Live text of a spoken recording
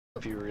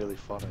That'd be really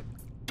funny.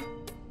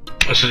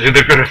 This is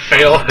either gonna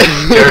fail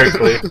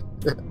hysterically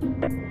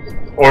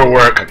or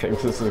work. I think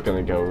this is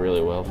gonna go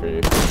really well for you.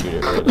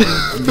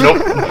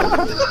 Nope.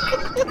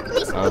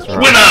 I was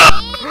wrong.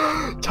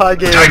 Winner! Tie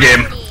game. Tie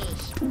game.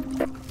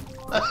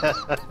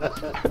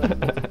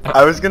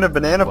 I was gonna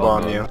banana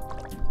bomb you.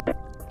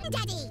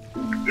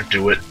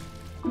 Do it.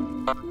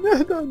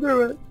 Don't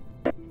do it.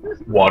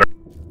 Water.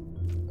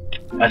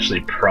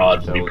 Actually,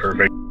 prod would be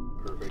perfect.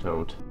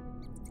 Don't.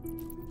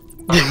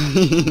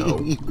 No.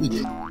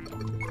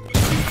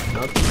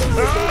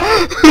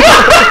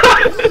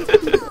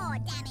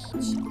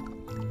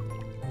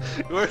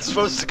 You weren't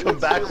supposed to come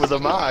back with a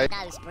mine.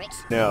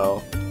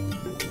 No.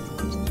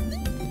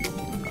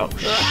 Oh.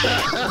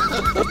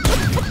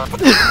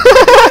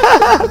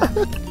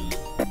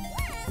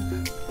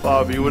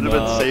 Bob, you would have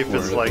been Not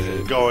safest like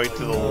worth it. going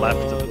to the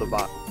left of the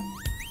mine.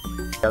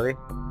 Kelly?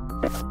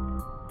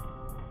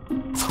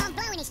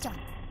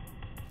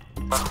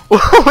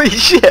 Holy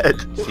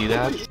shit! See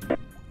that?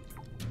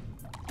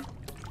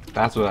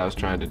 That's what I was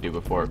trying to do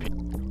before.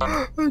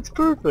 That's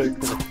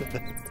perfect.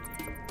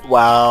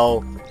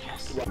 Wow.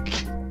 Yes.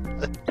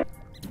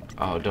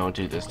 Oh, don't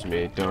do this to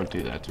me. Don't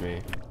do that to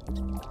me.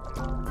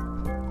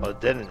 Well,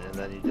 it didn't, and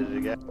then you did it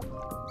again.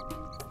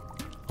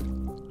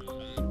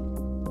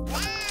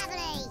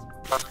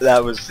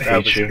 That was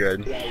you.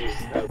 good.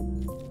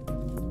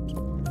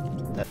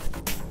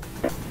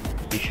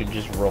 You should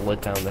just roll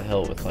it down the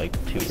hill with like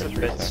 2 or It's a 3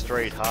 bit seconds.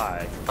 straight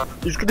high.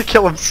 He's gonna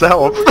kill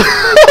himself.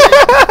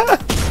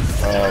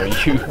 Oh,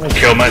 you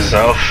Kill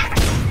myself.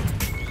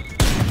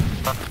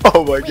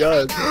 Oh my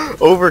god.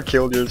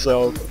 Overkilled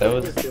yourself. that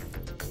was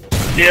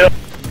Yep.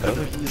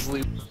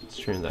 Easily. It's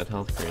true, that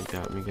health grade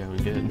got me going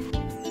good.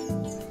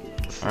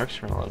 Arcs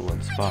are all in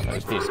one spot. I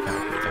just need to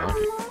count for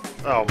donkey.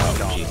 Oh my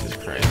god. Jesus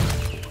Christ.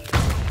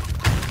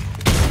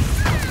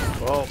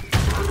 Well,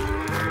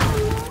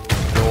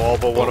 go all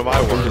but one of my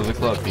Welcome to words. the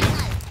club, Pete.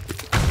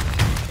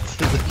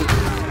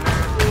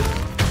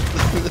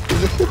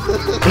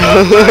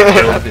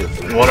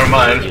 One of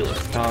mine.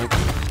 Donkey.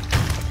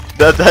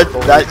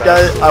 That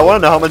guy, I wanna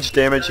know how much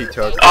damage he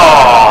took.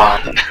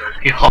 Oh!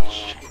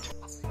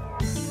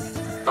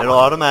 It'll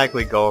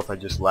automatically go if I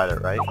just let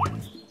it, right?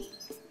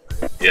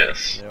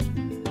 Yes.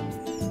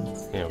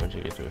 Yeah, once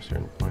you get to a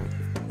certain point.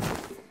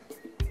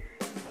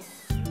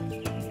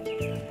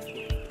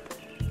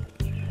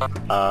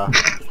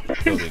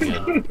 It'll be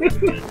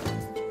good.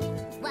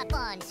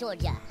 Weapon,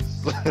 soldier.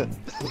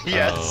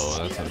 Yes. Oh,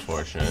 that's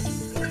unfortunate.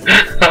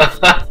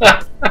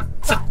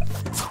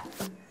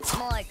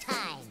 More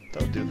time.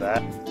 Don't do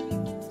that.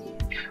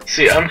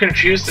 See, I'm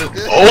confused as-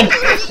 Oh!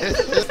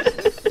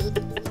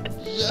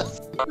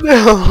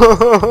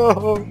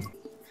 No.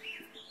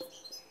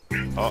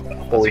 Oh,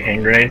 Holy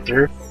hand grenade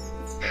through.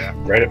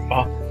 Right at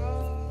Bob.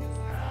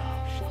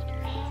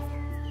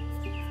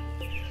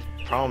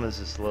 problem is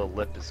this little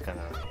lip is kind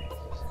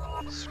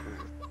of screwed.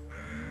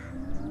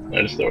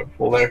 I just throw it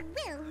full there.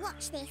 We'll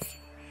watch this.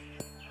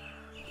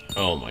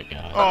 Oh my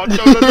god. Oh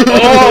no no no!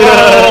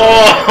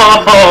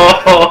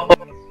 Oh!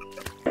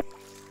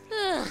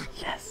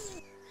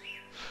 Yes.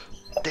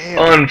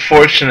 Damn.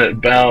 Unfortunate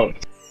bounce.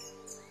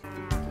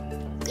 You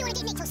wanna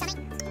get Nick for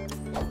something?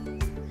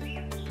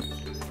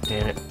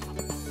 Damn it.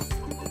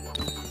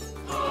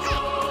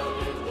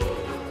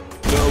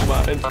 No,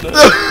 mine.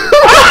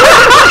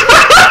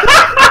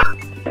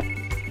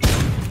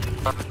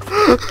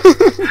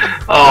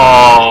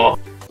 Oh!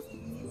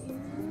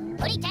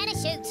 Put it down and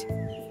shoot.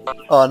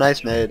 Oh,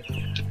 nice made.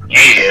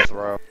 Yeah.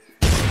 Throw.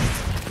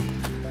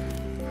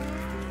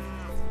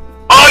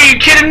 Oh, you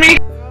kidding me?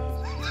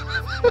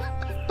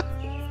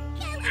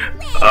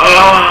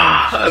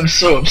 Oh, I'm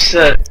so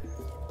upset.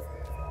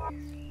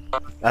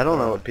 I don't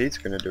know what Pete's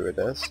gonna do with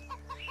this.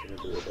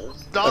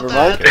 Not Never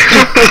that.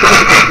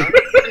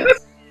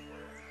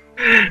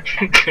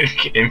 Good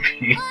game,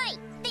 Pete. Oi!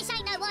 This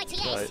ain't no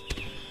YTS. Right.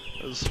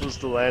 I was supposed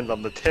to land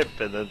on the tip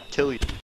and then kill you.